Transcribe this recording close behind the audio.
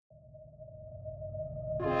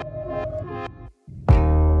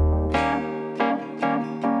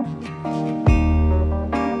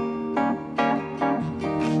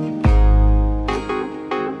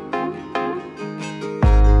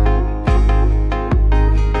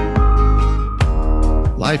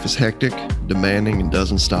Life is hectic, demanding, and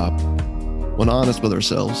doesn't stop. When honest with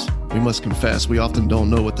ourselves, we must confess we often don't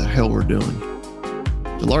know what the hell we're doing.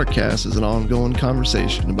 The Larkcast is an ongoing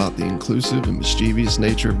conversation about the inclusive and mischievous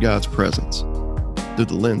nature of God's presence through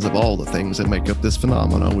the lens of all the things that make up this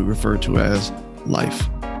phenomenon we refer to as life.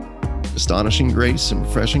 Astonishing grace and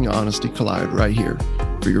refreshing honesty collide right here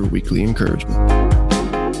for your weekly encouragement.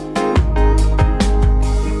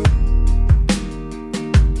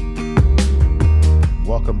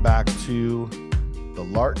 Welcome back to the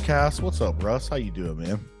Larkcast. What's up, Russ? How you doing,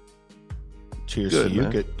 man? Cheers to you.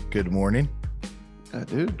 Man. Good morning.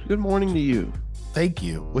 Dude, good morning to you. Thank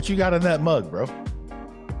you. What you got in that mug, bro?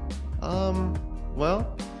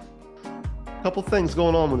 Well, a couple things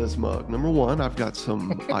going on with this mug. Number one, I've got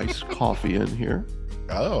some iced coffee in here.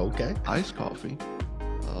 Oh, okay. Iced coffee.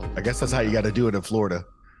 I guess that's how you got to do it in Florida.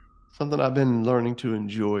 Something I've been learning to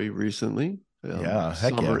enjoy recently. Yeah,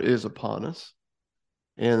 heck summer yeah. is upon us.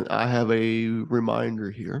 And I have a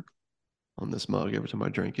reminder here on this mug every time I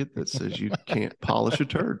drink it that says you can't polish a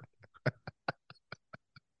turd.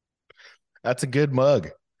 That's a good mug.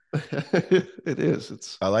 It is.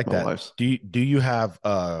 It's I like my that. wife's. Do you have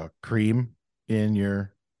cream in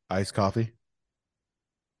your iced coffee?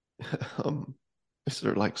 Is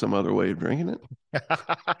there like some other way of drinking it?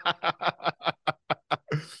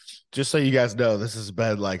 Just so you guys know, this has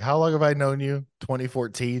been like, how long have I known you?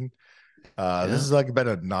 2014. This is like been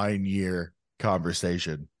a 9-year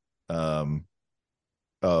conversation of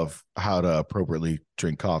how to appropriately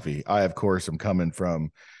drink coffee. I, of course, am coming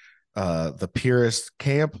from the purist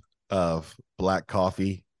camp of black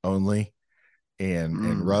coffee only,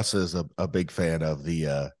 and Russ is a big fan of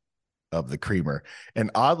the creamer. And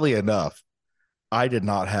oddly enough, I did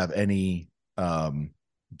not have any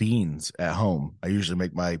beans at home. I usually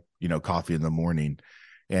make my coffee in the morning,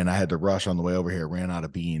 and I had to rush on the way over here, ran out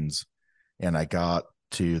of beans, and I got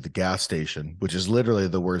to the gas station, which is literally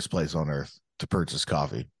the worst place on earth to purchase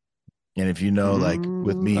coffee. And if you know, like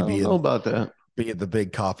with me I don't know about that. being the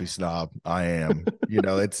big coffee snob I am,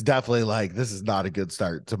 it's definitely like, this is not a good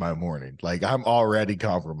start to my morning. Like, I'm already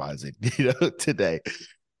compromising, today.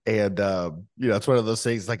 And, it's one of those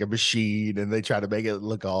things like a machine, and they try to make it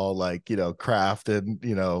look all like, craft and,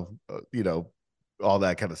 all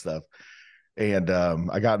that kind of stuff. And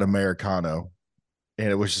I got an Americano, and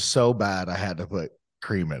it was just so bad I had to put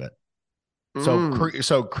cream in it.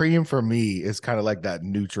 So cream for me is kind of like that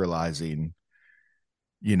neutralizing,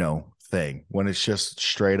 thing. When it's just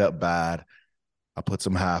straight up bad, I put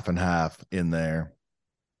some half and half in there.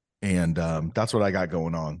 And that's what I got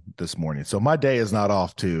going on this morning. So my day is not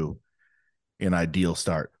off to an ideal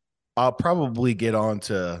start. I'll probably get on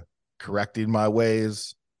to correcting my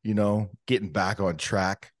ways, getting back on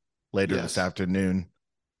track later this afternoon.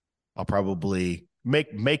 I'll probably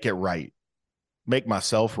make it right, make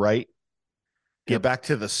myself right, get back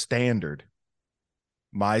to the standard,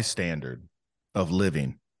 my standard of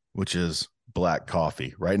living, which is black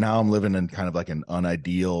coffee. Right now I'm living in kind of like an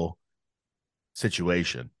unideal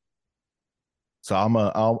situation. So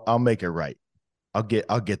I'll make it right. I'll get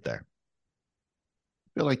there. I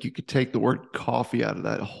feel like you could take the word coffee out of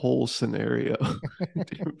that whole scenario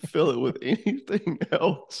and fill it with anything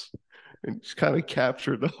else and just kind of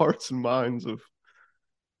capture the hearts and minds of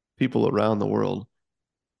people around the world.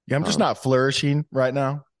 Yeah, I'm just not flourishing right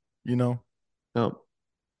now, No.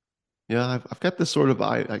 Yeah, I've got this sort of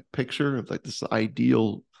like picture of like this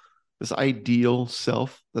ideal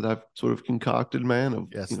self that I've sort of concocted, man.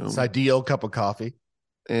 Of this ideal cup of coffee.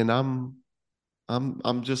 And I'm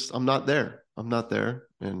not there. I'm not there,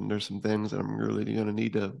 and there's some things that I'm really going to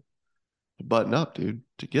need to button up, dude,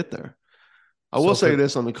 to get there. I will say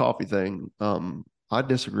this on the coffee thing. I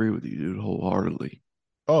disagree with you, dude, wholeheartedly.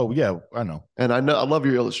 Oh yeah, I know. And I love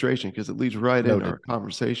your illustration because it leads right into our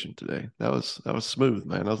conversation today. That was smooth,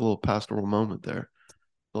 man. That was a little pastoral moment there.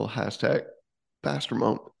 A little hashtag pastor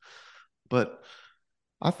moment. But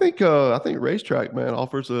I think Racetrack, man,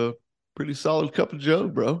 offers a pretty solid cup of joe,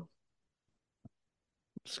 bro.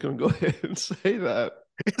 I'm just gonna go ahead and say that.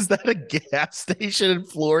 Is that a gas station in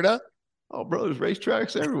Florida? Oh, bro, there's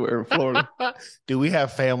racetracks everywhere in Florida. Do we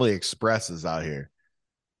have Family Expresses out here?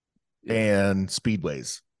 And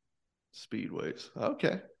Speedways.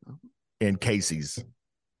 Okay. And Casey's.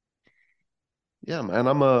 Yeah, man.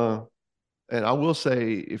 And I will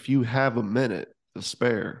say, if you have a minute to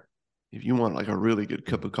spare, if you want like a really good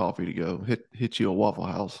cup of coffee to go, hit you a Waffle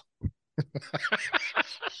House.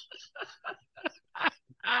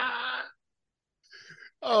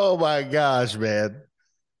 Oh my gosh, man.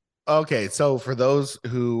 Okay, so for those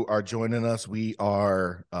who are joining us, we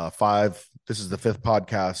are this is the 5th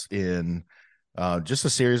podcast in Just a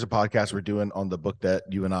series of podcasts we're doing on the book that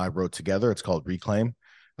you and I wrote together. It's called Reclaim.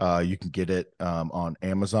 You can get it on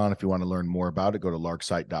Amazon. If you want to learn more about it, go to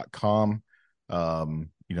larksite.com.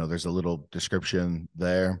 There's a little description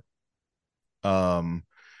there. But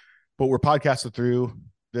we're podcasting through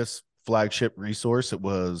this flagship resource. It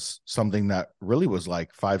was something that really was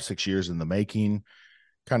like 5-6 years in the making.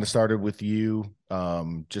 Kind of started with you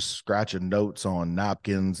just scratching notes on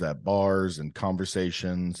napkins at bars and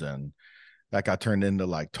conversations, and that got turned into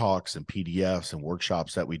like talks and PDFs and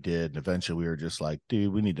workshops that we did. And eventually we were just like,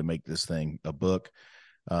 dude, we need to make this thing a book.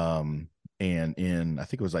 And in, I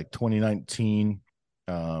think it was like 2019,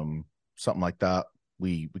 something like that,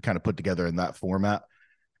 we kind of put together in that format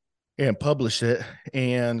and published it.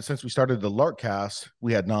 And since we started the Larkcast,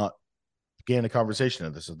 we had not began a conversation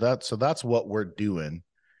of this. So that's what we're doing.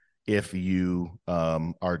 If you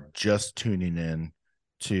are just tuning in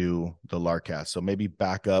to the Larkcast, so maybe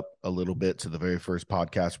back up a little bit to the very first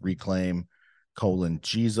podcast, Reclaim: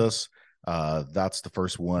 Jesus. That's the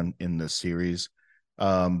first one in this series.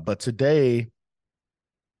 But today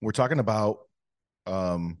we're talking about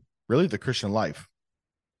really the Christian life.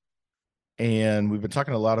 And we've been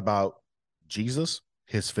talking a lot about Jesus,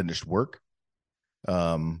 his finished work,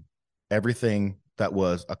 everything that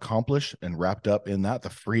was accomplished and wrapped up in that,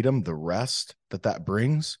 the freedom, the rest that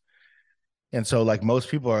brings. And so like most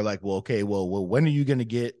people are like, well, okay, well, when are you going to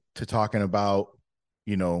get to talking about,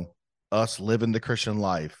 us living the Christian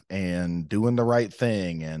life and doing the right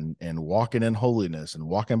thing and walking in holiness and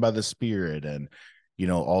walking by the Spirit and,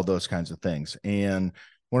 all those kinds of things. And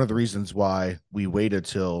one of the reasons why we waited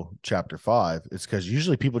till chapter 5 is because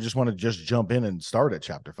usually people just want to just jump in and start at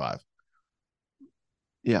chapter 5.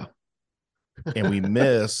 Yeah. And we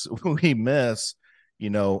miss, a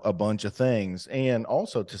bunch of things. And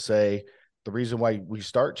also to say the reason why we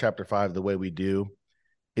start chapter 5 the way we do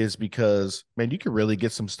is because, man, you could really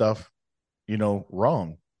get some stuff,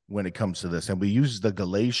 wrong when it comes to this. And we use the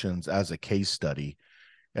Galatians as a case study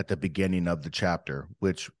at the beginning of the chapter,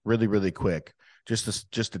 which really, really quick,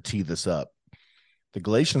 just to tee this up. The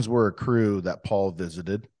Galatians were a crew that Paul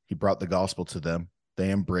visited. He brought the gospel to them.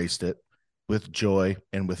 They embraced it with joy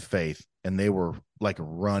and with faith. And they were like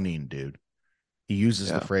running, dude. He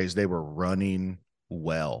uses the phrase, they were running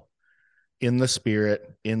well in the Spirit,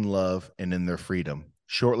 in love, and in their freedom.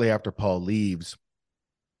 Shortly after Paul leaves,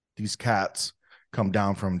 these cats come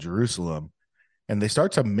down from Jerusalem and they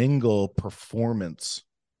start to mingle performance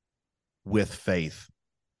with faith.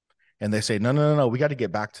 And they say, no, we got to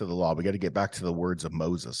get back to the law. We got to get back to the words of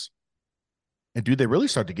Moses. And dude, they really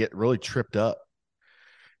start to get really tripped up.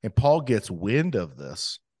 And Paul gets wind of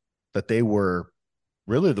this, that they were,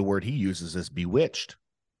 really the word he uses is bewitched.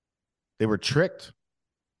 They were tricked.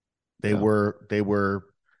 They were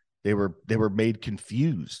made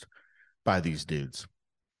confused by these dudes.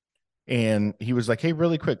 And he was like, hey,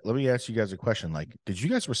 really quick, let me ask you guys a question. Like, did you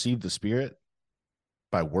guys receive the Spirit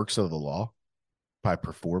by works of the law, by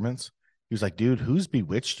performance? He was like, dude, who's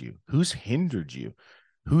bewitched you? Who's hindered you?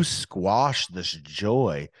 Who squashed this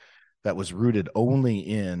joy that was rooted only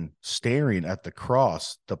in staring at the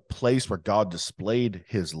cross, the place where God displayed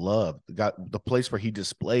his love, the place where he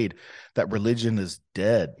displayed that religion is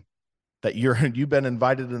dead, that you've been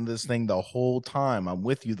invited in this thing the whole time. I'm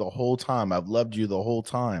with you the whole time. I've loved you the whole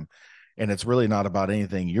time. And it's really not about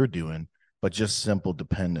anything you're doing, but just simple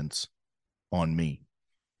dependence on me.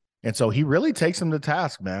 And so he really takes them to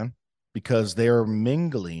task, man, because they're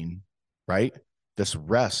mingling, right? This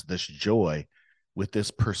rest, this joy with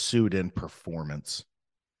this pursuit and performance.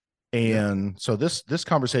 And so this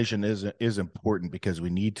conversation is important because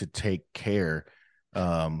we need to take care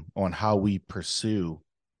on how we pursue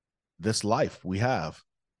this life we have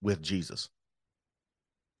with Jesus.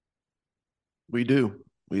 We do.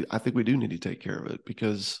 I think we do need to take care of it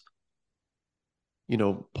because,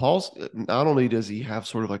 Paul's, not only does he have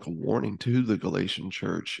sort of like a warning to the Galatian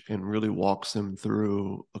church and really walks them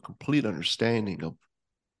through a complete understanding of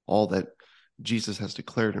all that Jesus has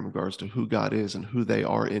declared in regards to who God is and who they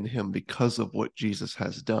are in him because of what Jesus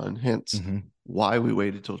has done. Hence why we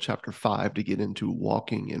waited till chapter 5 to get into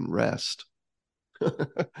walking in rest.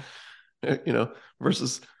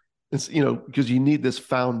 Versus it's, because you need this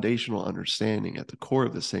foundational understanding at the core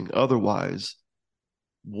of this thing. Otherwise,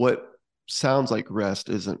 what sounds like rest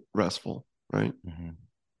isn't restful, right?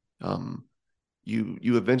 You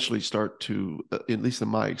eventually start to, at least in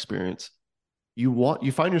my experience,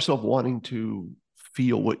 you find yourself wanting to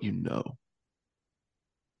feel what you know.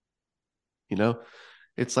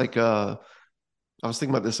 It's like I was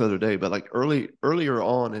thinking about this the other day, but like earlier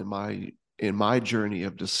on in my journey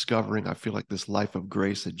of discovering, I feel like this life of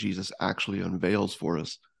grace that Jesus actually unveils for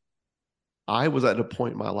us, I was at a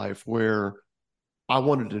point in my life where I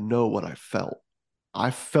wanted to know what I felt.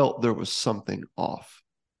 I felt there was something off.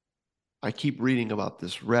 I keep reading about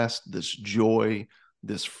this rest, this joy,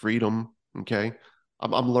 this freedom. Okay.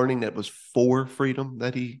 I'm learning that it was for freedom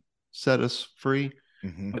that he set us free.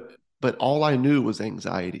 Mm-hmm. But all I knew was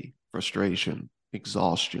anxiety, frustration,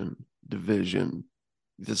 exhaustion, division,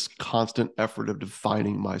 this constant effort of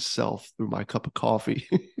defining myself through my cup of coffee,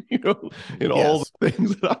 and all Yes. the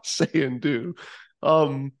things that I say and do.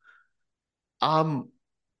 Um, I'm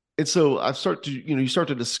and so I start to, you start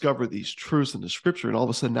to discover these truths in the scripture, and all of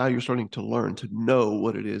a sudden now you're starting to learn to know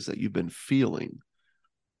what it is that you've been feeling.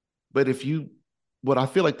 But what I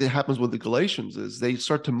feel like that happens with the Galatians is they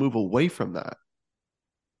start to move away from that.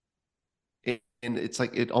 And it's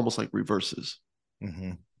like, it almost like reverses.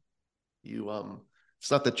 Mm-hmm.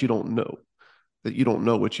 It's not that you don't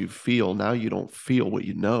know what you feel. Now you don't feel what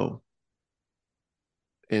you know.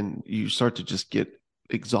 And you start to just get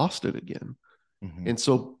exhausted again. Mm-hmm. And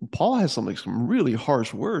so Paul has some really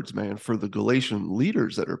harsh words, man, for the Galatian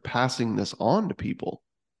leaders that are passing this on to people.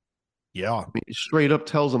 Yeah. I mean, he straight up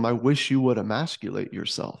tells them, I wish you would emasculate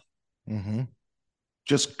yourself. Mm-hmm.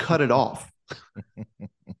 Just cut it off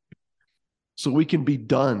so we can be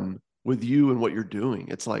done with you and what you're doing.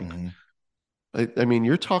 It's like, Mm-hmm. I mean,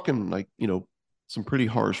 you're talking like, some pretty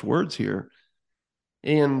harsh words here.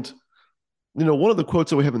 And, one of the quotes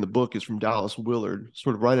that we have in the book is from Dallas Willard,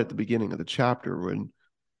 sort of right at the beginning of the chapter. And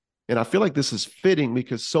I feel like this is fitting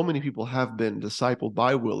because so many people have been discipled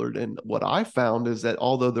by Willard. And what I found is that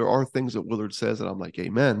although there are things that Willard says that I'm like,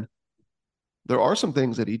 amen, there are some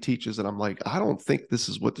things that he teaches that I'm like, I don't think this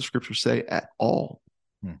is what the scriptures say at all.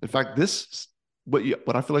 In fact,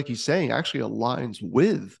 what I feel like he's saying actually aligns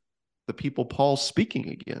with the people Paul's speaking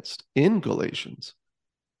against in Galatians.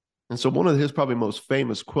 And so one of his probably most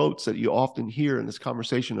famous quotes that you often hear in this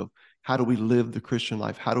conversation of how do we live the Christian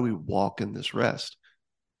life? How do we walk in this rest?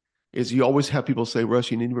 Is you always have people say,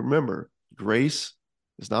 Russ, you need to remember grace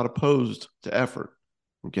is not opposed to effort.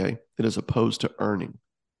 Okay. It is opposed to earning.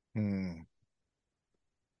 Mm.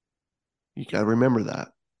 You got to remember that.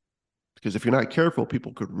 Because if you're not careful,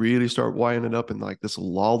 people could really start winding up in like this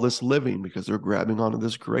lawless living because they're grabbing onto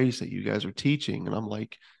this grace that you guys are teaching. And I'm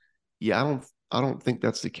like, yeah, I don't think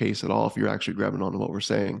that's the case at all if you're actually grabbing onto what we're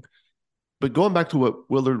saying. But going back to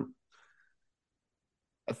what Willard,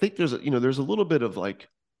 I think there's a little bit of like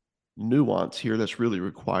nuance here that's really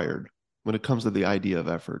required when it comes to the idea of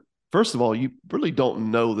effort. First of all, you really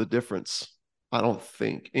don't know the difference. I don't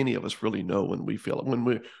think any of us really know when we feel it,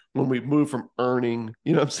 when we move from earning,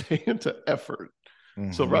 what I'm saying, to effort.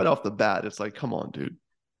 Mm-hmm. So right off the bat, it's like, come on, dude.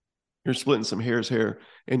 You're splitting some hairs here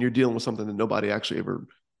and you're dealing with something that nobody actually ever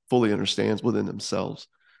fully understands within themselves.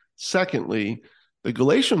 Secondly, the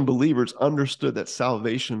Galatian believers understood that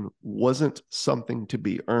salvation wasn't something to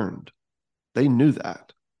be earned. They knew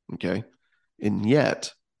that. Okay. And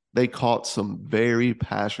yet they caught some very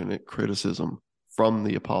passionate criticism from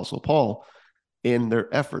the Apostle Paul in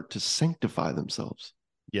their effort to sanctify themselves.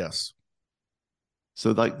 Yes.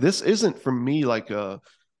 So like this isn't for me like a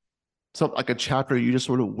chapter you just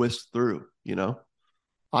sort of whisk through,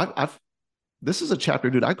 this is a chapter,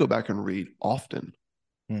 dude, I go back and read often.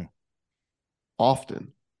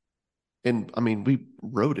 Often. And I mean, we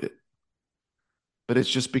wrote it. But it's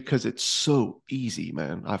just because it's so easy,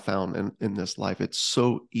 man. I found in this life, it's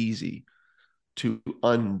so easy to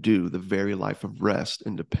undo the very life of rest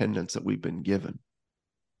and dependence that we've been given.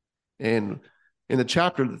 And in the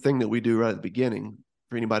chapter, the thing that we do right at the beginning,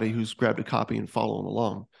 for anybody who's grabbed a copy and following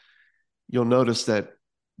along, you'll notice that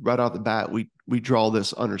right out the bat, we draw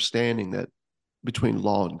this understanding that between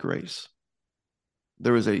law and grace,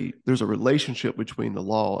 there's a relationship between the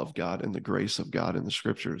law of God and the grace of God in the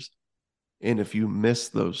scriptures. And if you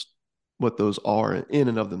miss what those are in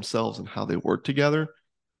and of themselves and how they work together,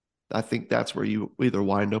 I think that's where you either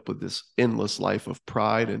wind up with this endless life of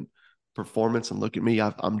pride and performance and look at me,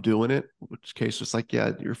 I'm doing it, which case it's like,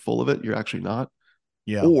 yeah, you're full of it. You're actually not.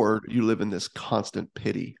 Yeah. Or you live in this constant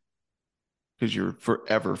pity because you're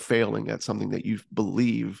forever failing at something that you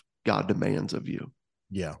believe God demands of you.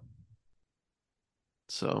 Yeah.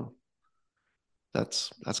 So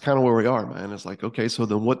that's kind of where we are, man. It's like, okay, so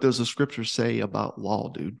then what does the scripture say about law,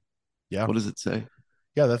 dude? Yeah. What does it say?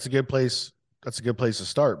 Yeah, that's a good place. That's a good place to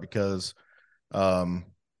start because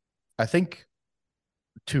I think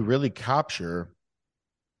to really capture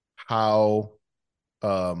how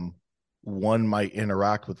one might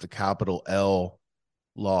interact with the capital L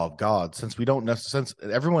law of God, since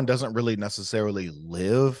everyone doesn't really necessarily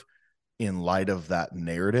live in light of that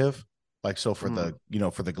narrative, Like, so for the,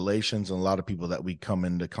 for the Galatians and a lot of people that we come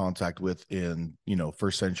into contact with in,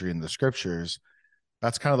 first century in the scriptures,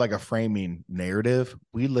 that's kind of like a framing narrative.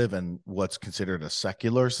 We live in what's considered a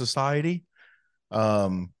secular society.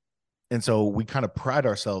 And so we kind of pride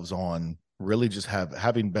ourselves on really just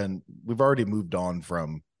we've already moved on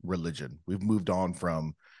from religion. We've moved on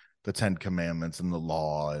from the 10 commandments and the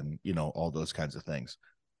law and, all those kinds of things.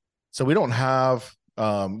 So we don't have,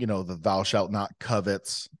 the thou shalt not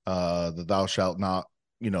covets, the thou shalt not,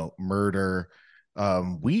 murder.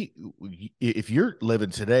 If you're living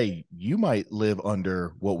today, you might live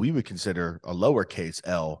under what we would consider a lowercase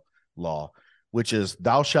L law, which is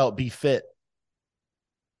thou shalt be fit.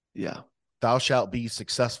 Yeah. Thou shalt be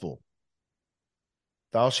successful.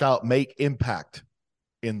 Thou shalt make impact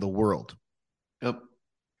in the world. Yep.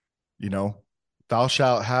 Thou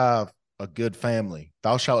shalt have a good family.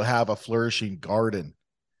 Thou shalt have a flourishing garden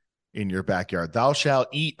in your backyard. Thou shalt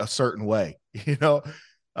eat a certain way,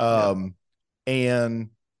 and and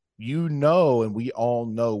we all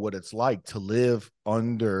know what it's like to live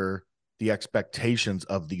under the expectations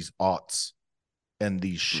of these oughts and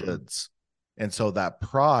these shoulds. And so that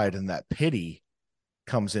pride and that pity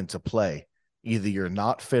comes into play. Either you're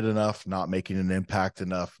not fit enough, not making an impact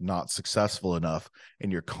enough, not successful enough,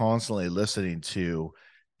 and you're constantly listening to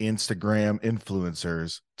Instagram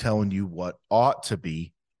influencers telling you what ought to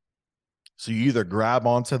be. So you either grab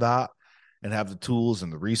onto that and have the tools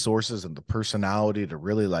and the resources and the personality to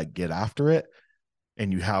really like get after it,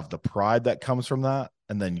 and you have the pride that comes from that,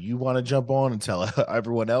 and then you want to jump on and tell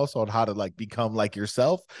everyone else on how to like become like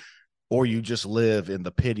yourself, or you just live in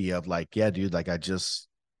the pity of like, yeah, dude, like I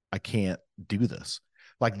can't do this.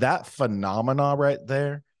 Like that phenomena right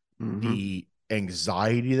there, the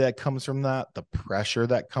anxiety that comes from that, the pressure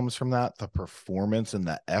that comes from that, the performance and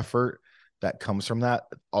the effort that comes from that,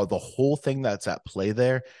 the whole thing that's at play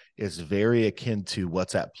there is very akin to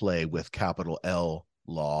what's at play with capital L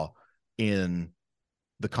law in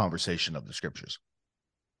the conversation of the scriptures.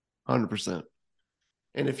 100%.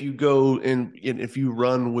 And if you go and if you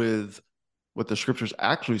run with what the scriptures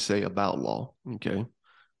actually say about law, okay,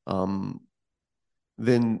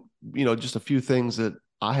 then, just a few things that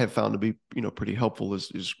I have found to be, pretty helpful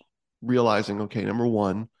is realizing, okay, number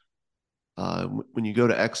one, when you go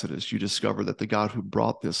to Exodus, you discover that the God who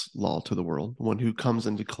brought this law to the world, the one who comes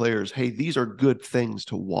and declares, hey, these are good things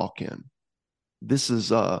to walk in.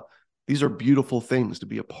 These are beautiful things to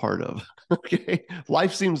be a part of. Okay.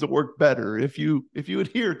 Life seems to work better if you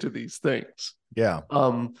adhere to these things. Yeah.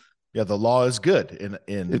 The law is good in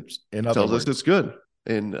other tells words. us it's good.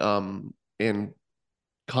 And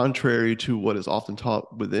contrary to what is often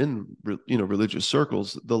taught within, religious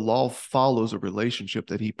circles, the law follows a relationship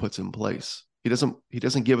that he puts in place. He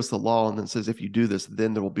doesn't give us the law and then says, if you do this,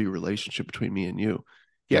 then there will be a relationship between me and you.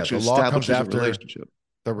 He actually establishes a relationship.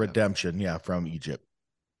 The redemption, from Egypt.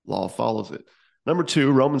 Law follows it. Number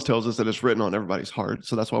two, Romans tells us that it's written on everybody's heart.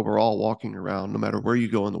 So that's why we're all walking around, no matter where you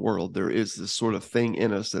go in the world, there is this sort of thing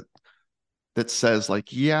in us that says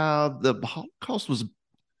like, yeah, the Holocaust was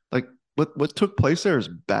like, what took place there is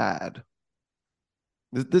bad.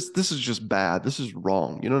 This is just bad. This is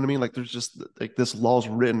wrong. You know what I mean? Like there's just like this law's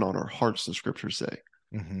written on our hearts, the scriptures say.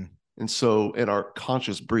 And so, and our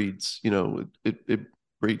conscience breeds, it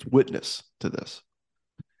breeds witness to this.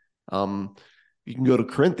 You can go to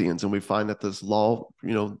Corinthians and we find that this law,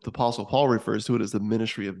 the Apostle Paul refers to it as the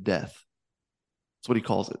ministry of death. That's what he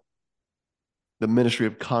calls it. The ministry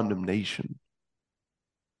of condemnation.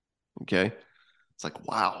 Okay. It's like,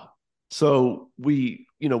 wow. So we,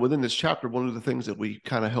 within this chapter, one of the things that we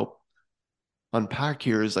kind of help unpack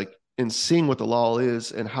here is like in seeing what the law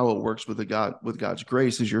is and how it works with God's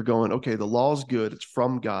grace is you're going, okay, the law is good. It's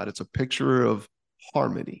from God. It's a picture of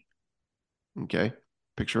harmony. Okay.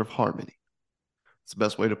 Picture of harmony. It's the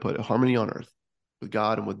best way to put it. Harmony on earth with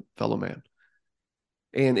God and with fellow man.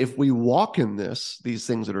 And if we walk in these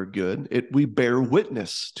things that are good, we bear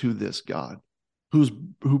witness to this God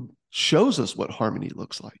who shows us what harmony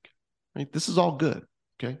looks like. Right? This is all good.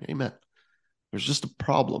 Okay. Amen. There's just a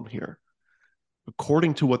problem here.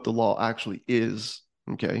 According to what the law actually is,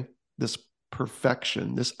 okay, this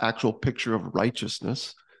perfection, this actual picture of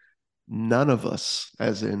righteousness, none of us,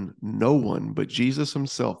 as in no one, but Jesus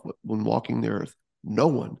himself, when walking the earth, no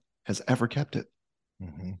one has ever kept it.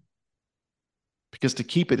 Because to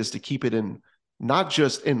keep it is to keep it in, not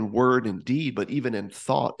just in word and deed, but even in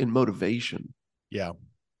thought and motivation. Yeah.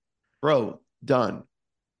 Bro, done.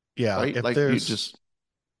 Yeah. Right?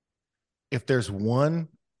 If there's one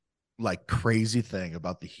like crazy thing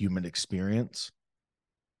about the human experience,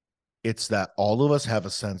 it's that all of us have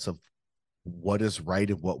a sense of what is right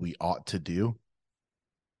and what we ought to do,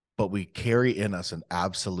 but we carry in us an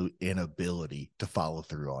absolute inability to follow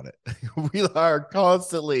through on it. We are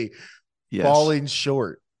constantly falling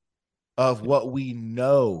short of what we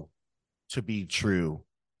know to be true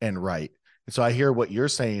and right. And so I hear what you're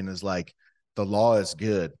saying is like, the law is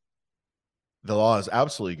good. The law is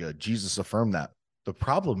absolutely good. Jesus affirmed that. The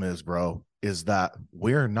problem is, bro, is that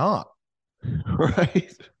we're not.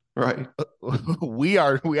 Right. Right. we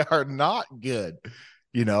are not good.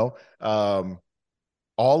 You know,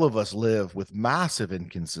 all of us live with massive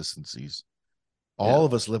inconsistencies. All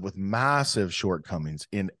of us live with massive shortcomings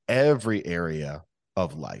in every area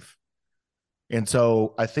of life. And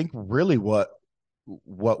so I think really what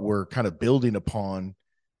we're kind of building upon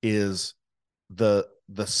is the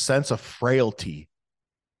sense of frailty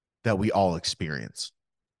that we all experience.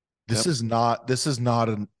 This is not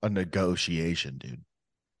a negotiation, dude.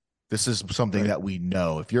 This is something that we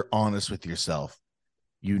know. If you're honest with yourself,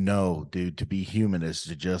 you know, dude, to be human is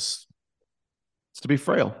to just to be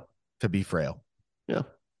frail. To be frail. Yeah.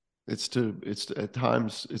 It's at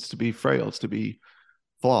times it's to be frail. It's to be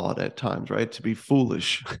flawed at times, right? To be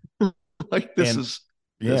foolish. Like this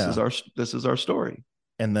is our story.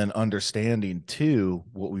 And then understanding too,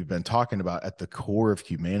 what we've been talking about at the core of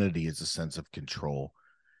humanity is a sense of control.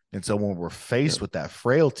 And so when we're faced with that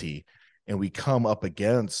frailty and we come up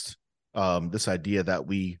against this idea that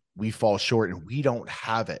we fall short and we don't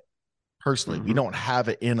have it personally, we don't have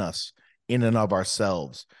it in us, in and of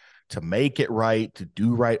ourselves to make it right, to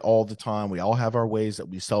do right all the time. We all have our ways that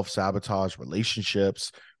we self-sabotage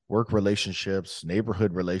relationships, work relationships,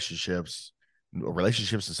 neighborhood relationships,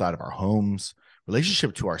 relationships inside of our homes,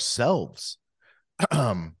 relationship to ourselves.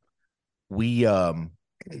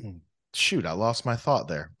 Shoot, I lost my thought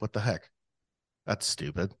there. What the heck? That's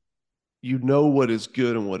stupid. You know what is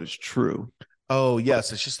good and what is true. Oh,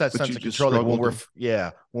 yes. It's just that sense of control that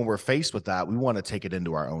when we're faced with that, we want to take it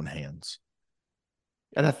into our own hands.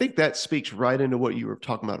 And I think that speaks right into what you were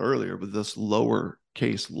talking about earlier with this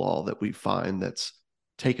lowercase law that we find that's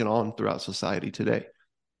taken on throughout society today,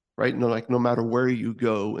 right? No matter where you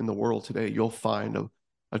go in the world today, you'll find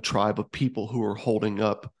a tribe of people who are holding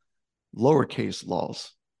up lowercase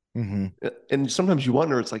laws. And sometimes you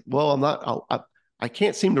wonder, it's like, well, I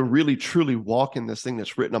can't seem to really truly walk in this thing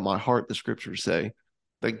that's written on my heart, the scriptures say,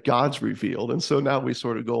 that God's revealed. And so now we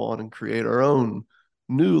sort of go on and create our own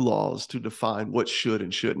new laws to define what should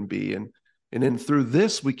and shouldn't be. And then through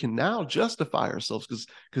this, we can now justify ourselves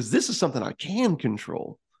because this is something I can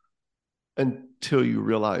control, until you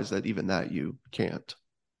realize that even that you can't.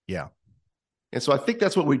 Yeah. And so I think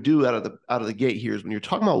that's what we do out of the gate here is when you're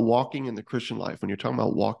talking about walking in the Christian life, when you're talking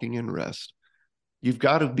about walking in rest, you've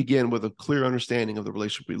got to begin with a clear understanding of the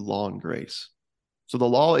relationship between law and grace. So the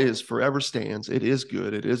law is forever stands. It is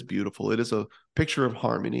good. It is beautiful. It is a picture of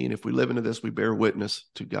harmony. And if we live into this, we bear witness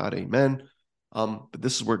to God. Amen. But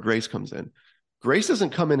this is where grace comes in. Grace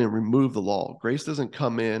doesn't come in and remove the law. Grace doesn't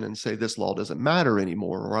come in and say this law doesn't matter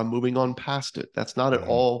anymore, or I'm moving on past it. That's not at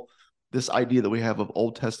all this idea that we have of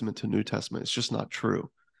Old Testament to New Testament. It's just not true.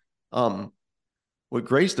 What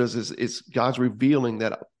grace does is it's God's revealing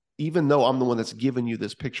that even though I'm the one that's given you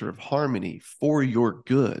this picture of harmony for your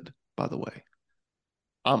good, by the way,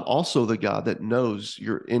 I'm also the God that knows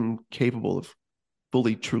you're incapable of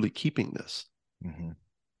fully, truly keeping this.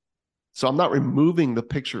 So I'm not removing the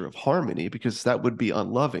picture of harmony because that would be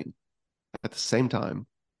unloving. At the same time,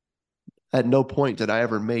 at no point did I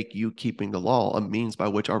ever make you keeping the law a means by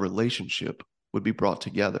which our relationship would be brought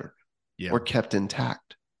together or kept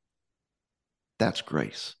intact. That's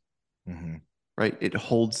grace, right? It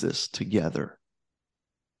holds this together.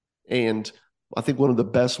 And I think one of the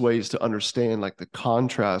best ways to understand like the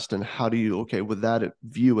contrast and how do you, with that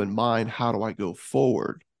view in mind, how do I go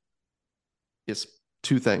forward? Is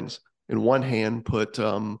two things. In one hand,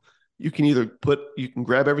 you can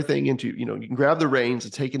grab everything into, you can grab the reins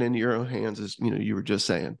and take it into your own hands, as you were just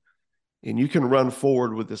saying. And you can run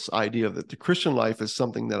forward with this idea that the Christian life is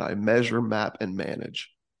something that I measure, map, and manage.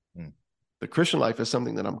 The Christian life is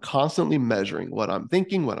something that I'm constantly measuring what I'm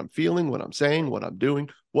thinking, what I'm feeling, what I'm saying, what I'm doing,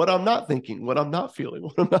 what I'm not thinking, what I'm not feeling,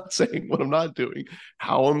 what I'm not saying, what I'm not doing,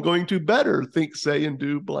 how I'm going to better think, say, and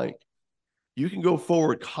do blank. You can go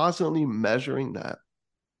forward constantly measuring that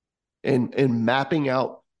and mapping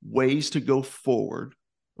out ways to go forward,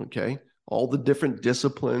 all the different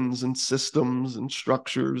disciplines and systems and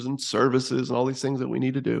structures and services and all these things that we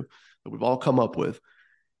need to do that we've all come up with,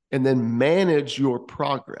 and then manage your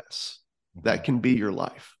progress. That can be your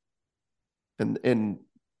life. And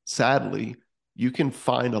sadly, you can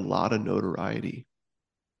find a lot of notoriety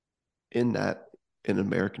in that in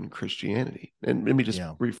American Christianity. And let me just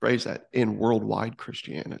rephrase that, in worldwide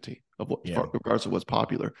Christianity. of what, Yeah. regardless of what's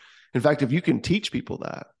popular. In fact, if you can teach people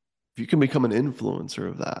that, if you can become an influencer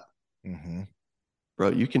of that, bro,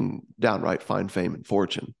 you can downright find fame and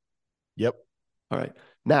fortune. Yep. All right.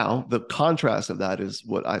 Now, the contrast of that is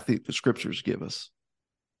what I think the scriptures give us,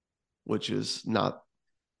 which is not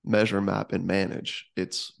measure, map, and manage.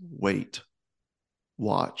 It's wait,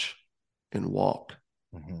 watch, and walk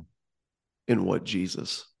in what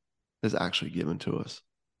Jesus has actually given to us.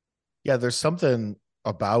 Yeah, there's something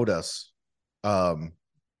about us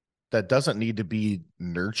that doesn't need to be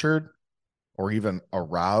nurtured or even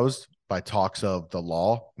aroused by talks of the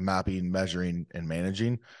law, mapping, measuring, and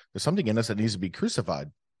managing. There's something in us that needs to be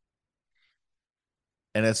crucified.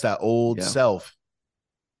 And it's that old self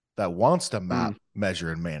that wants to map,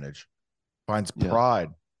 measure, and manage, finds pride,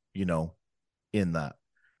 in that.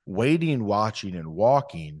 Waiting, watching, and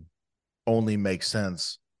walking only makes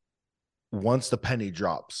sense once the penny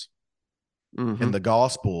drops. In the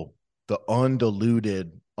gospel, the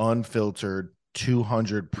undiluted, unfiltered,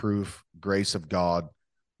 200 proof grace of God,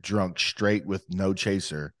 drunk straight with no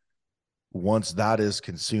chaser. Once that is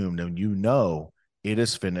consumed and it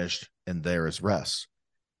is finished and there is rest,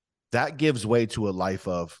 that gives way to a life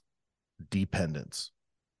of dependence.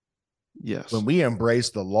 Yes. When we embrace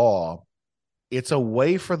the law, it's a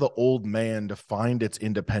way for the old man to find its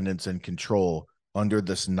independence and control under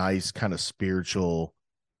this nice kind of spiritual,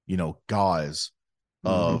 guise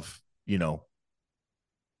of,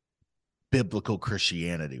 biblical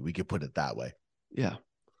Christianity. We could put it that way. Yeah.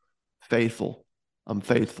 Faithful. I'm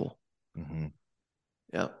faithful.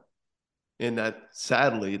 Yeah. And that,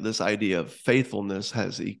 sadly, this idea of faithfulness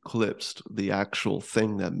has eclipsed the actual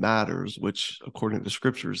thing that matters, which, according to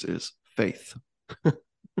scriptures, is faith.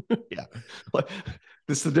 Yeah. Like,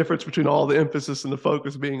 this is the difference between all the emphasis and the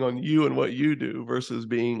focus being on you and what you do versus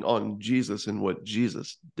being on Jesus and what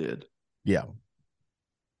Jesus did. Yeah.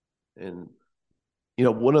 And,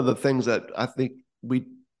 one of the things that I think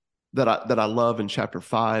that I love in chapter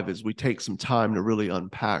 5 is we take some time to really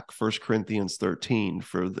unpack 1 Corinthians 13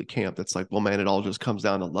 for the camp. That's like, well, man, it all just comes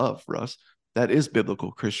down to love for us. That is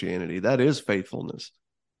biblical Christianity. That is faithfulness.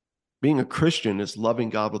 Being a Christian is loving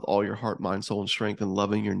God with all your heart, mind, soul, and strength, and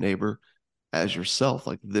loving your neighbor as yourself.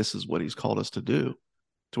 Like, this is what he's called us to do.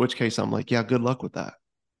 To which case I'm like, yeah, good luck with that.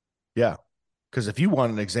 Yeah. Because if you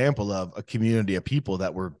want an example of a community of people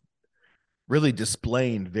that were really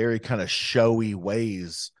displaying very kind of showy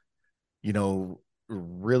ways,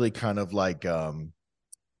 really kind of like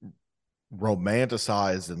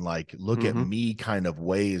romanticized and like look at me kind of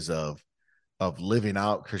ways of living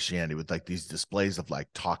out Christianity with like these displays of like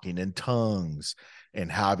talking in tongues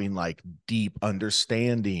and having like deep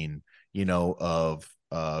understanding, of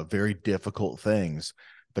very difficult things.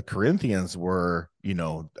 The Corinthians were, they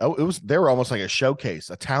were almost like a showcase,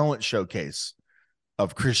 a talent showcase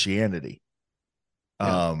of Christianity.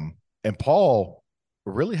 Yeah. And Paul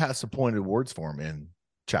really has some pointed words for him in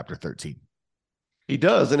chapter 13. He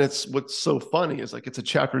does. And it's what's so funny is like it's a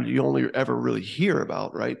chapter you only ever really hear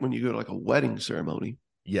about, right? When you go to like a wedding ceremony.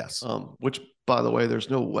 Yes. Which, by the way, there's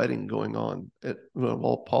no wedding going on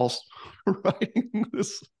while Paul's writing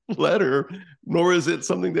this letter, nor is it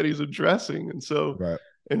something that he's addressing. And so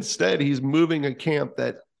instead, he's moving a camp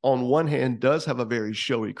that on one hand does have a very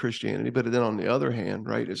showy Christianity, but then on the other hand,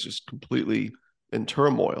 right, it's just completely in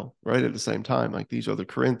turmoil, right? At the same time, like these are the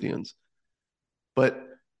Corinthians. But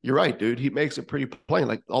you're right, dude. He makes it pretty plain,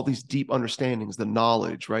 like all these deep understandings, the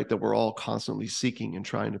knowledge, right, that we're all constantly seeking and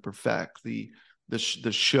trying to perfect, the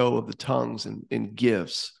show of the tongues and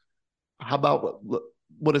gifts. How about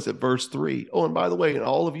what is it? Verse 3. Oh, and by the way,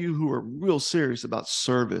 all of you who are real serious about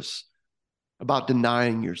service, about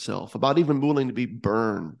denying yourself, about even willing to be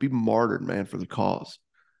burned, be martyred, man, for the cause.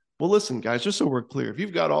 Well, listen, guys, just so we're clear, if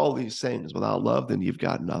you've got all these things without love, then you've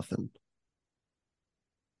got nothing.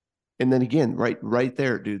 And then again, right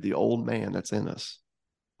there, dude, the old man that's in us.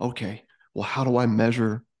 Okay, well, how do I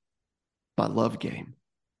measure my love game?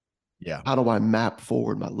 Yeah. How do I map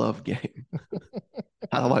forward my love game?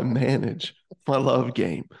 How do I manage my love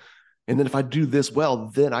game? And then if I do this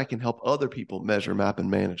well, then I can help other people measure, map,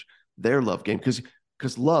 and manage their love game.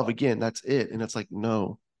 Because love, again, that's it. And it's like,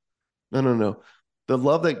 no. The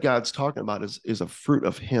love that God's talking about is a fruit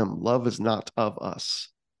of him. Love is not of us.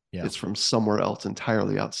 Yeah. It's from somewhere else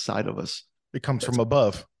entirely outside of us. It comes from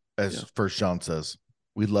above, as First John says.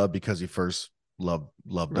 We love because he first loved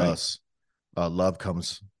us. Love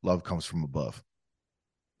comes from above.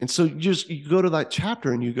 And so you go to that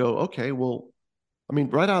chapter and you go, okay, well, I mean,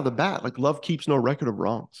 right out of the bat, like love keeps no record of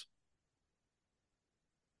wrongs.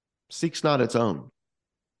 Seeks not its own.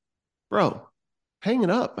 Bro, hang it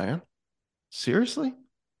up, man. Seriously?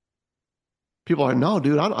 People are, no,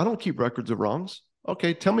 dude, I don't keep records of wrongs.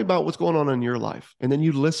 Okay, tell me about what's going on in your life. And then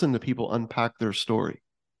you listen to people unpack their story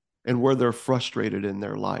and where they're frustrated in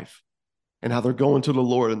their life and how they're going to the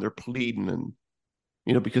Lord and they're pleading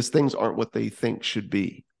and, because things aren't what they think should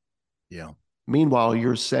be. Yeah. Meanwhile,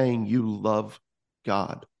 you're saying you love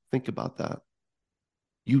God. Think about that.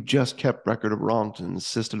 You just kept record of wrongs and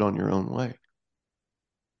insisted on your own way.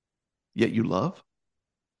 Yet you love?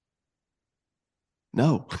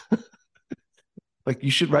 No. Like,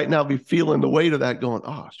 you should right now be feeling the weight of that going,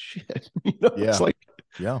 oh, shit. It's like,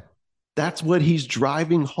 that's what he's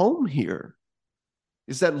driving home here,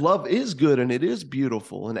 is that love is good and it is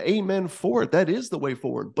beautiful, and amen for it. That is the way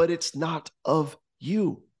forward, but it's not of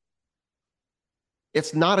you.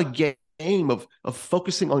 It's not a game of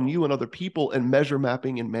focusing on you and other people and measure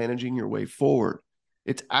mapping and managing your way forward.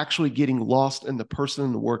 It's actually getting lost in the person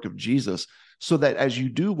and the work of Jesus, so that as you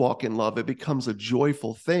do walk in love, it becomes a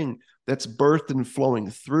joyful thing that's birthed and flowing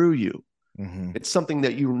through you. Mm-hmm. It's something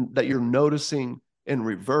that you're noticing in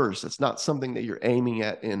reverse. It's not something that you're aiming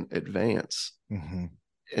at in advance. Mm-hmm.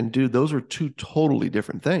 And dude, those are two totally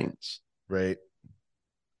different things. Right.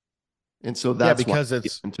 And so that's because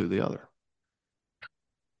it's into the other.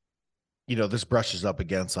 This brushes up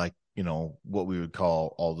against, like, what we would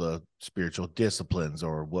call all the spiritual disciplines,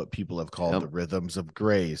 or what people have called the rhythms of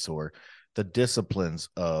grace, or the disciplines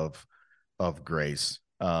of grace.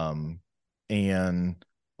 And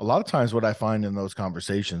a lot of times what I find in those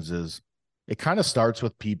conversations is it kind of starts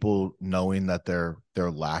with people knowing that they're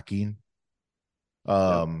lacking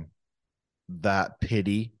that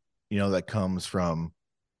pity, that comes from,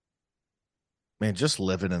 man, just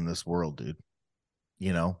living in this world, dude,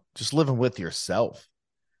 just living with yourself.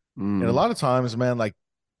 And a lot of times, man, like,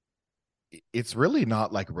 it's really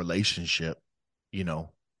not like a relationship,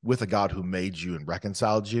 with a God who made you and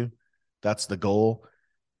reconciled you. That's the goal.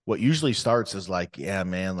 What usually starts is like, yeah,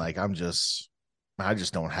 man, like, I just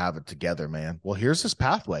don't have it together, man. Well, here's this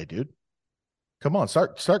pathway, dude. Come on,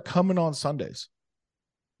 start coming on Sundays.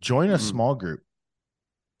 Join a small group.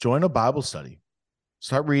 Join a Bible study.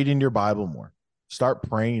 Start reading your Bible more. Start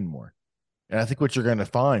praying more. And I think what you're going to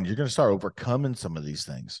find, you're going to start overcoming some of these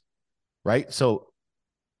things, right? So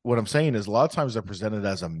what I'm saying is, a lot of times they're presented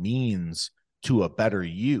as a means to a better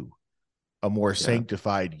you, a more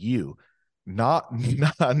sanctified you, not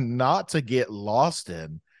to get lost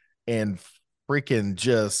in and freaking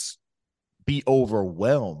just be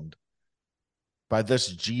overwhelmed by this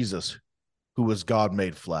Jesus who was God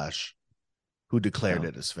made flesh, who declared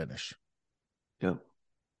it as finished. Yeah.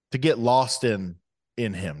 To get lost in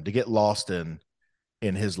him, to get lost in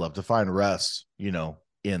his love, to find rest,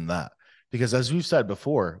 in that. Because as we've said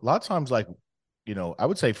before, a lot of times, like, I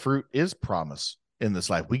would say fruit is promise in this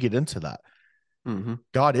life. We get into that. Mm-hmm.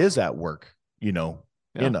 God is at work, in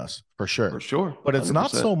us, for sure. For sure. But it's 100%.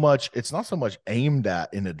 not so much aimed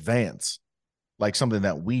at in advance, like something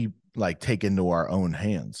that we like take into our own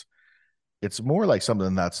hands. It's more like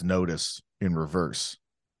something that's noticed in reverse.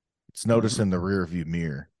 It's noticed in the rear view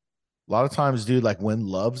mirror. A lot of times, dude, like, when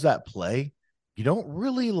love's at play, you don't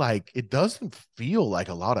really like, it doesn't feel like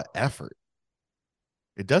a lot of effort.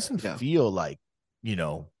 It doesn't feel like,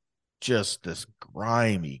 just this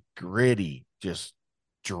grimy, gritty, just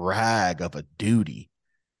drag of a duty.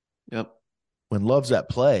 Yep. When love's at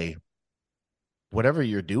play, whatever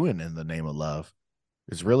you're doing in the name of love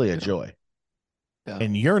is really a joy. Yeah.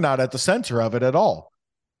 And you're not at the center of it at all.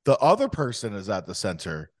 The other person is at the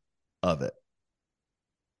center of it.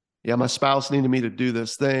 Yeah, my spouse needed me to do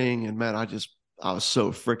this thing, and man, I was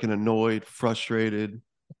so freaking annoyed, frustrated,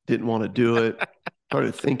 didn't want to do it.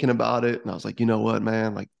 Started thinking about it, and I was like, you know what,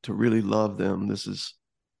 man, like, to really love them, this is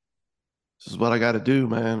what I got to do,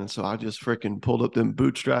 man. And so I just freaking pulled up them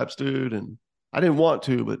bootstraps, dude, and I didn't want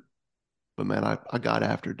to, but man, I got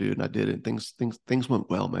after, dude, and I did it. Things went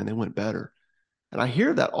well, man. They went better. And I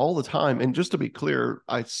hear that all the time. And just to be clear,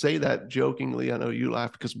 I say that jokingly. I know you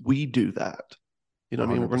laugh because we do that. You know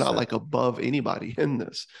what 100%. I mean? We're not like above anybody in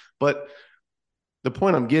this. But the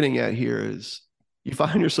point I'm getting at here is, you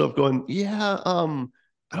find yourself going, I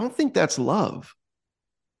don't think that's love.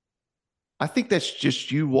 I think that's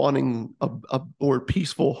just you wanting a more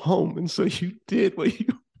peaceful home. And so you did what you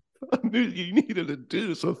knew you needed to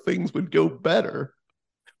do so things would go better,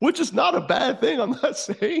 which is not a bad thing. I'm not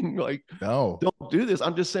saying, like, no, don't do this.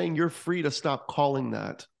 I'm just saying you're free to stop calling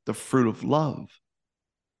that the fruit of love.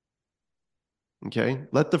 Okay,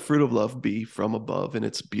 let the fruit of love be from above, and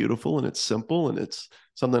it's beautiful and it's simple and it's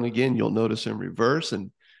something, again, you'll notice in reverse.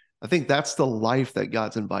 And I think that's the life that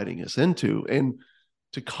God's inviting us into. And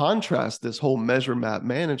to contrast this whole measure, map,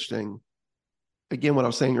 manage thing, again, what I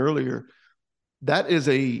was saying earlier, that is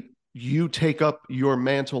a you take up your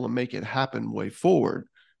mantle and make it happen way forward,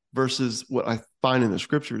 versus what I find in the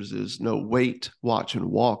scriptures is no, wait, watch,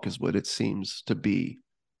 and walk is what it seems to be,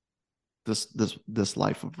 this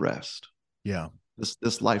life of rest. Yeah.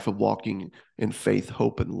 This life of walking in faith,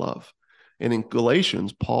 hope, and love. And in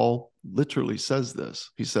Galatians, Paul literally says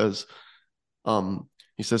this. He says to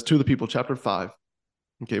the people, chapter 5,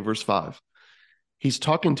 okay, verse 5. He's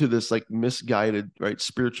talking to this like misguided, right,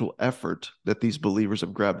 spiritual effort that these believers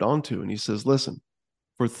have grabbed onto. And he says, listen,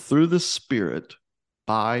 for through the Spirit,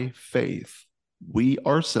 by faith, we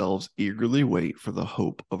ourselves eagerly wait for the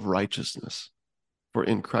hope of righteousness. For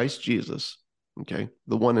in Christ Jesus, okay,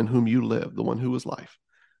 the one in whom you live, the one who is life,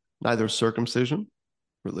 neither circumcision,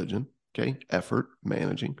 religion, okay, effort,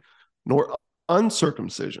 managing, nor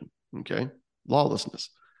uncircumcision, okay, lawlessness,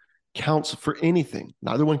 counts for anything.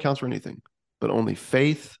 Neither one counts for anything, but only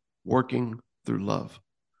faith working through love.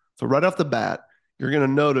 So right off the bat, you're going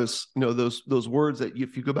to notice, those words that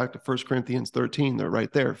if you go back to 1 Corinthians 13, they're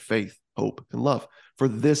right there: faith, hope, and love. For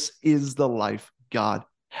this is the life God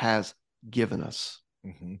has given us.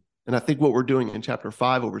 Mm-hmm. And I think what we're doing in chapter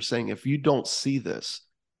 5, what we're saying, if you don't see this,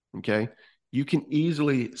 okay, you can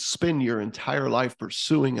easily spend your entire life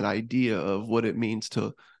pursuing an idea of what it means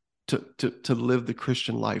to live the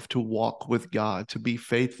Christian life, to walk with God, to be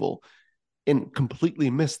faithful, and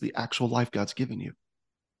completely miss the actual life God's given you.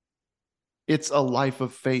 It's a life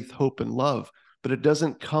of faith, hope, and love, but it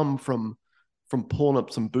doesn't come from pulling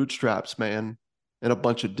up some bootstraps, man, and a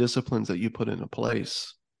bunch of disciplines that you put into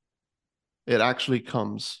place. It actually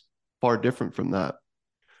comes far different from that.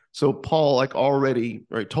 So Paul, like, already,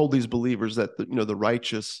 right, told these believers that the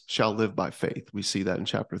righteous shall live by faith. We see that in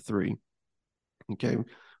chapter 3. Okay,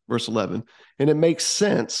 verse 11. And it makes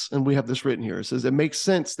sense, and we have this written here. It says it makes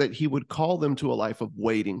sense that he would call them to a life of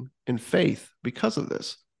waiting in faith because of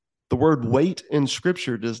this. The word wait in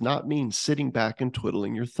scripture does not mean sitting back and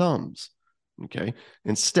twiddling your thumbs. Okay.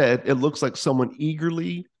 Instead, it looks like someone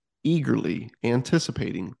eagerly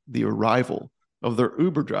anticipating the arrival of their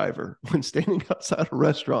Uber driver when standing outside a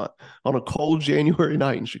restaurant on a cold January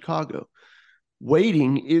night in Chicago.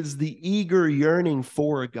 Waiting is the eager yearning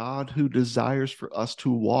for a God who desires for us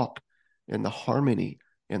to walk in the harmony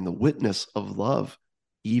and the witness of love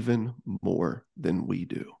even more than we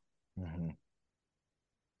do. Mm-hmm.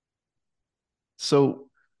 So,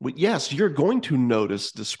 yes, you're going to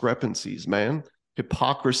notice discrepancies, man,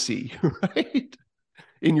 hypocrisy, right,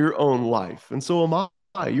 in your own life. And so am I.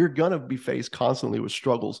 You're going to be faced constantly with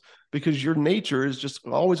struggles because your nature is just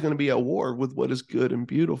always going to be at war with what is good and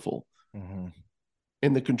beautiful. Mm-hmm.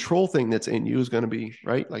 And the control thing that's in you is going to be,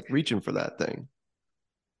 right, like reaching for that thing.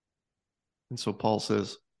 And so Paul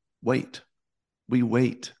says, wait. We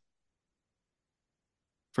wait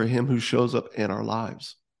for him who shows up in our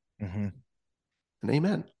lives. Mm-hmm. And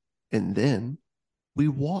amen. And then we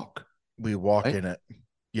walk. We walk in it.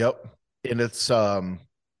 Yep. And it's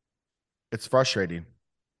frustrating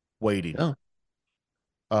waiting. Yeah.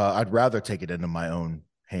 I'd rather take it into my own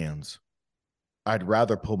hands. I'd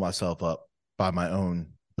rather pull myself up by my own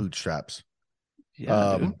bootstraps.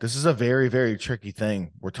 Yeah, this is a very, very tricky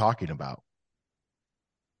thing we're talking about.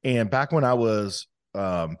 And back when I was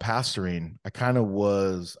pastoring, I kind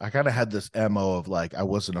of had this MO of like, I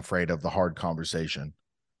wasn't afraid of the hard conversation.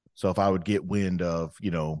 So if I would get wind of,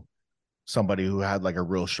 somebody who had like a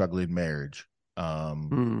real struggling marriage,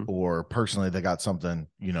 or personally they got something,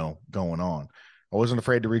 going on, I wasn't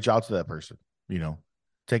afraid to reach out to that person,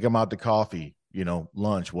 take them out to coffee,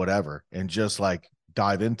 lunch, whatever, and just like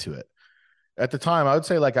dive into it. At the time, I would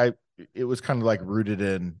say like it was kind of like rooted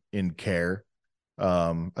in care.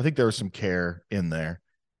 I think there was some care in there,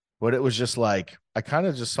 but it was just like, I kind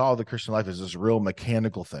of just saw the Christian life as this real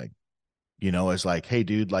mechanical thing, as like, hey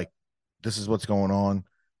dude, like this is what's going on.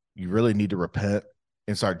 You really need to repent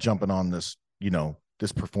and start jumping on this,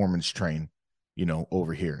 this performance train,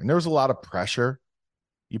 over here. And there was a lot of pressure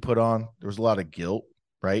you put on. There was a lot of guilt,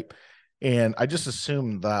 right? And I just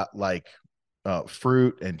assumed that like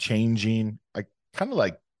fruit and changing, I kind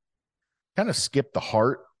of skipped the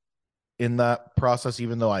heart in that process,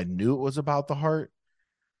 even though I knew it was about the heart.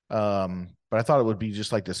 But I thought it would be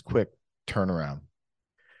just like this quick turnaround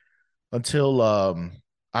until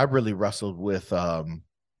I really wrestled with,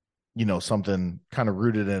 something kind of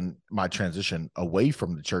rooted in my transition away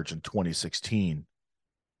from the church in 2016.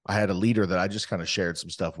 I had a leader that I just kind of shared some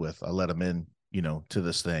stuff with. I let him in, to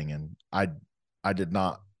this thing. And I did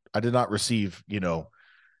not receive,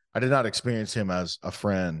 I did not experience him as a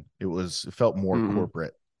friend. It felt more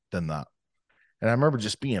corporate than that. And I remember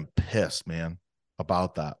just being pissed, man,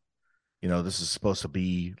 about that. this is supposed to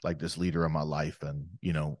be like this leader of my life. And,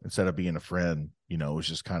 instead of being a friend, it was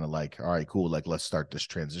just kind of like, all right, cool. Like, let's start this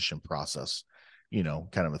transition process,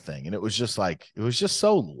 kind of a thing. And it was just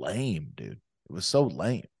so lame, dude. It was so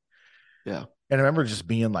lame. Yeah. And I remember just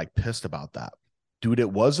being like pissed about that. Dude,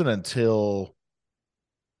 it wasn't until,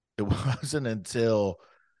 or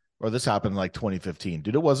this happened in like 2015.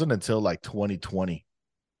 Dude, it wasn't until like 2020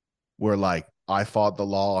 where like I fought the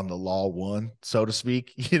law and the law won, so to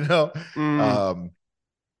speak,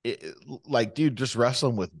 like, dude, just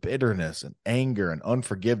wrestling with bitterness and anger and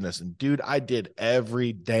unforgiveness. And dude, I did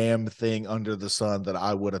every damn thing under the sun that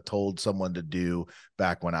I would have told someone to do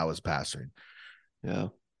back when I was pastoring. Yeah.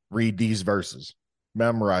 Read these verses,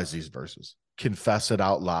 memorize these verses, confess it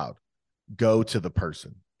out loud, go to the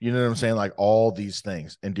person. You know what I'm saying? Like all these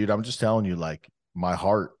things. And dude, I'm just telling you, like my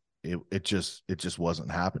heart, it just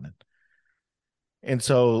wasn't happening. And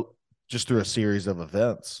so just through a series of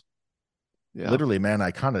events, literally, man,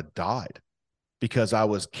 I kind of died because I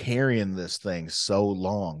was carrying this thing so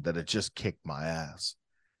long that it just kicked my ass.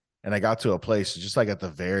 And I got to a place just like at the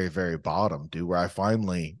very, very bottom, dude, where I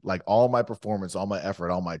finally, like all my performance, all my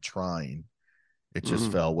effort, all my trying, it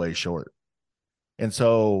just fell way short. And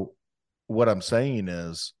so what I'm saying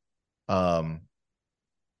is,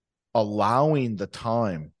 allowing the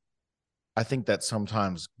time, I think that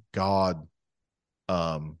sometimes God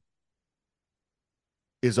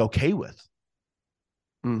is okay with,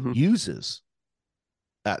 uses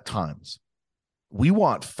at times. We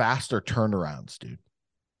want faster turnarounds, dude,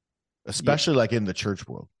 especially like in the church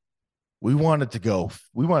world. We want it to go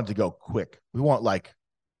quick. We want like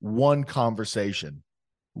one conversation,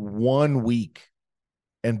 1 week,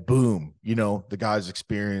 and boom, the guy's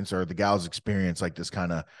experience or the gal's experience, like this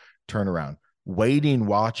kind of turnaround. Waiting,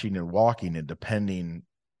 watching, and walking, and depending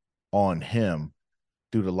on him,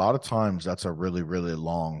 dude, a lot of times that's a really, really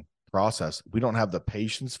long process. We don't have the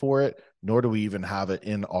patience for it, nor do we even have it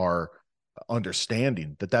in our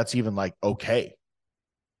understanding that that's even like okay.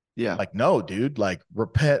 Yeah. Like, no, dude, like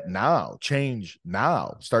repent now, change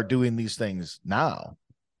now, start doing these things now.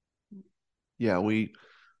 Yeah.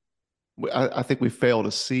 I think we fail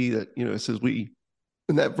to see that, it says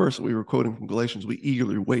in that verse that we were quoting from Galatians, we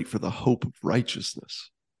eagerly wait for the hope of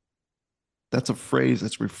righteousness. That's a phrase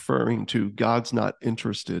that's referring to God's not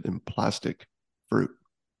interested in plastic fruit.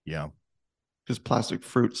 Yeah. Because plastic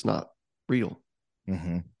fruit's not real.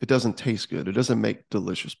 Mm-hmm. It doesn't taste good. It doesn't make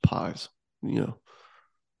delicious pies,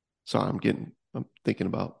 Sorry, I'm thinking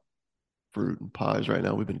about fruit and pies right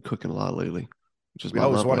now. We've been cooking a lot lately. We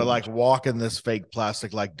always want to like walk in this fake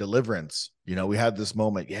plastic, like deliverance. We had this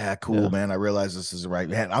moment. Yeah, cool, man. I realize this is right.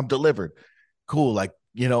 Man, I'm delivered. Cool. Like,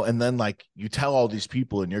 and then like you tell all these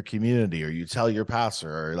people in your community, or you tell your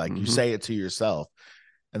pastor, or like you say it to yourself.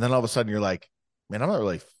 And then all of a sudden you're like, man, I'm not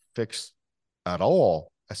really fixed at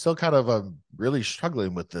all. I still kind of am really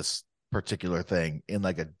struggling with this particular thing in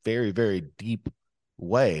like a very, very deep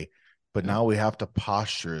way. But now we have to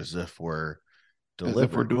posture as if we're delivered. As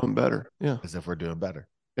if we're doing better. Yeah. As if we're doing better.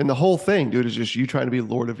 And the whole thing, dude, is just you trying to be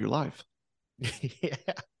Lord of your life. Yeah.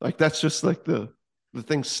 Like that's just like the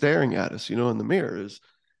thing staring at us, in the mirror is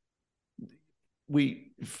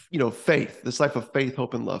faith, this life of faith,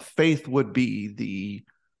 hope, and love. Faith would be the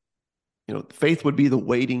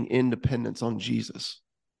waiting independence on Jesus,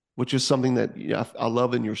 which is something that I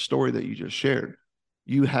love in your story that you just shared.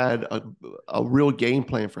 You had a real game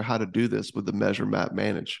plan for how to do this with the measure, map,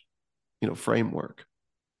 manage, framework.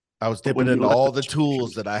 I was dipping into all the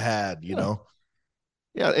tools that I had,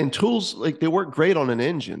 Yeah, and tools, like, they work great on an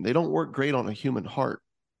engine. They don't work great on a human heart.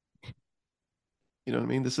 You know what I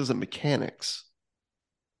mean? This isn't mechanics.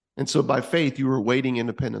 And so by faith, you were waiting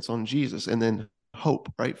independence on Jesus. And then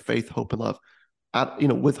hope, right? Faith, hope, and love.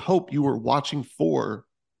 With hope, you were watching for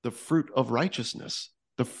the fruit of righteousness,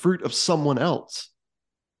 the fruit of someone else,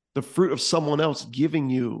 giving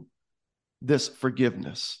you this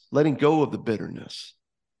forgiveness, letting go of the bitterness,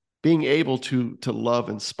 being able to love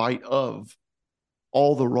in spite of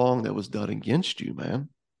all the wrong that was done against you, man.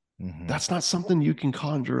 That's not something you can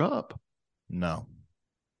conjure up. No.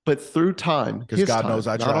 But through time, because God knows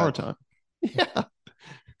I tried. Not our time. Yeah.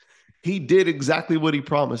 He did exactly what he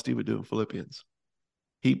promised he would do in Philippians.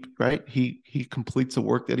 He completes the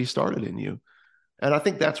work that he started in you. And I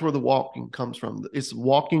think that's where the walking comes from. It's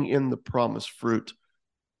walking in the promised fruit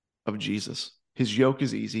of Jesus. His yoke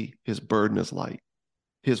is easy. His burden is light.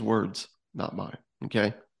 His words, not mine.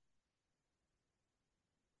 Okay.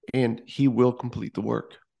 And he will complete the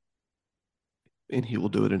work. And he will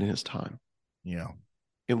do it in his time. Yeah.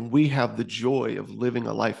 And we have the joy of living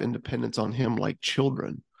a life independence on him like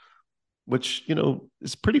children, which,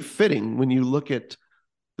 is pretty fitting when you look at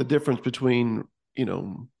the difference between,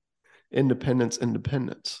 independence and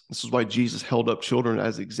dependence. This is why Jesus held up children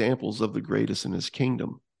as examples of the greatest in his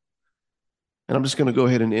kingdom. And I'm just going to go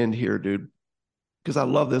ahead and end here, dude, because I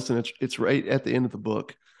love this, and it's right at the end of the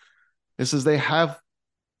book. It says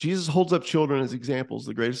Jesus holds up children as examples,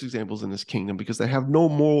 the greatest examples in his kingdom, because they have no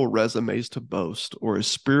moral resumes to boast or a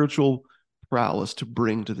spiritual prowess to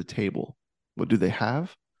bring to the table. What do they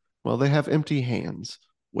have? Well, they have empty hands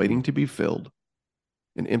waiting to be filled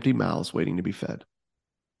and empty mouths waiting to be fed.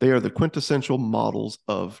 They are the quintessential models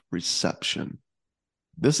of reception.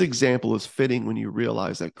 This example is fitting when you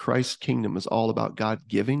realize that Christ's kingdom is all about God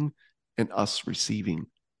giving and us receiving,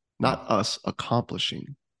 not us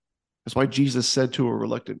accomplishing. That's why Jesus said to a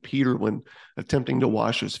reluctant Peter when attempting to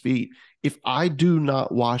wash his feet, "If I do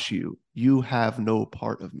not wash you, you have no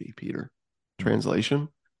part of me," Peter. Translation,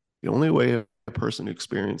 the only way a person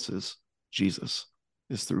experiences Jesus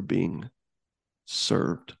is through being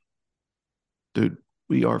served. Dude,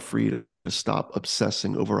 we are free to stop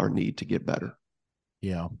obsessing over our need to get better.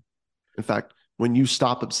 Yeah. In fact, when you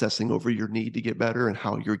stop obsessing over your need to get better and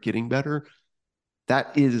how you're getting better,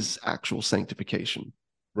 that is actual sanctification.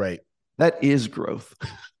 Right. That is growth.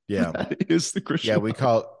 Yeah. That is the Christian. Yeah,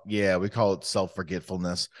 we call it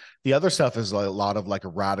self-forgetfulness. The other stuff is like a lot of like a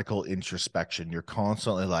radical introspection. You're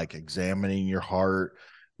constantly like examining your heart,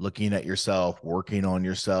 looking at yourself, working on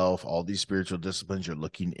yourself, all these spiritual disciplines, you're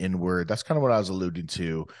looking inward. That's kind of what I was alluding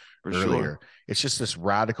to earlier. Sure. It's just this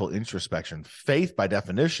radical introspection. Faith, by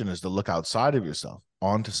definition, is to look outside of yourself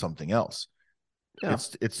onto something else. Yeah. It's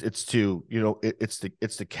to,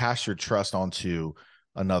 it's to cast your trust onto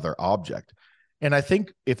another object. And I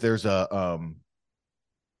think if there's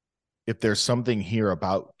something here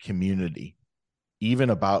about community, even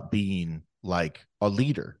about being like a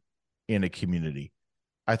leader in a community,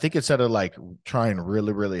 I think instead of like trying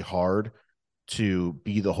really, really hard to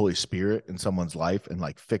be the Holy Spirit in someone's life and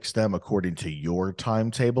like fix them according to your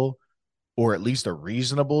timetable, or at least a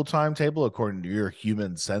reasonable timetable according to your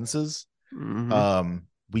human senses,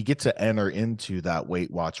 we get to enter into that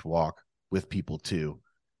wait, watch, walk with people too,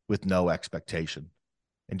 with no expectation,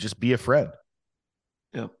 and just be a friend.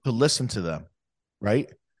 Yeah. To listen to them, right?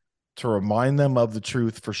 To remind them of the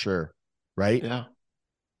truth for sure, right? Yeah.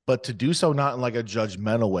 But to do so not in like a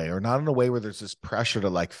judgmental way, or not in a way where there's this pressure to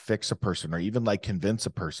like fix a person or even like convince a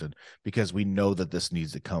person, because we know that this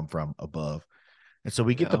needs to come from above. And so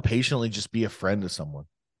we get to patiently just be a friend to someone,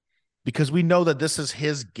 because we know that this is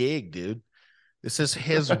his gig, dude. This is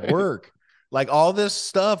his work. Like all this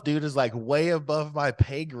stuff, dude, is like way above my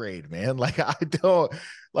pay grade, man. Like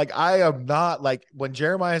I am not, like when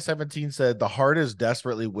Jeremiah 17 said the heart is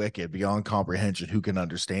desperately wicked beyond comprehension, who can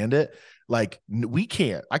understand it? Like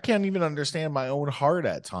I can't even understand my own heart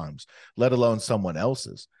at times, let alone someone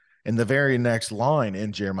else's. And the very next line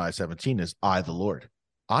in Jeremiah 17 is, I, the Lord,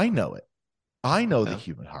 I know it. I know the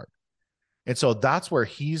human heart. And so that's where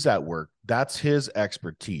he's at work. That's his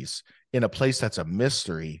expertise in a place that's a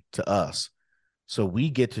mystery to us. So we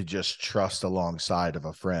get to just trust alongside of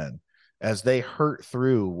a friend as they hurt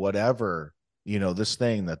through whatever, this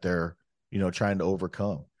thing that they're, trying to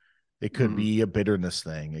overcome. It could be a bitterness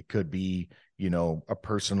thing. It could be, a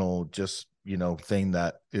personal just, thing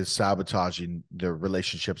that is sabotaging their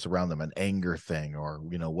relationships around them, an anger thing, or,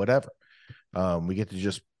 whatever. We get to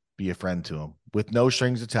just be a friend to them with no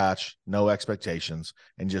strings attached, no expectations,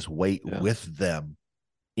 and just wait with them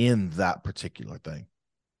in that particular thing.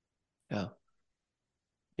 Yeah.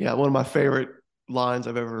 Yeah, one of my favorite lines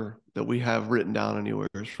that we have written down anywhere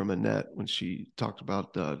is from Annette when she talked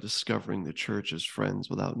about discovering the church as friends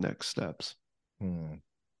without next steps.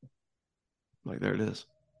 Like, there it is.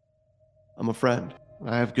 I'm a friend.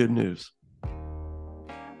 I have good news.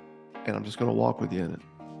 And I'm just going to walk with you in it.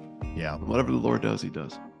 Yeah. And whatever the Lord does, he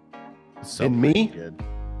does. So in me good.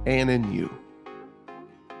 And in you.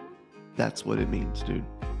 That's what it means, dude,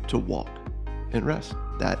 to walk and rest.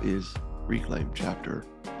 That is Reclaim chapter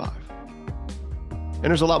 5. And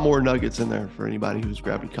there's a lot more nuggets in there for anybody who's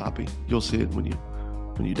grabbed a copy. You'll see it when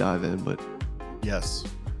you dive in, but yes,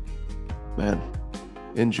 man,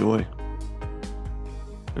 enjoy.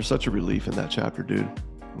 There's such a relief in that chapter, dude.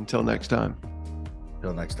 Until next time.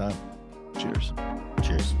 Cheers.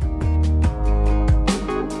 Cheers.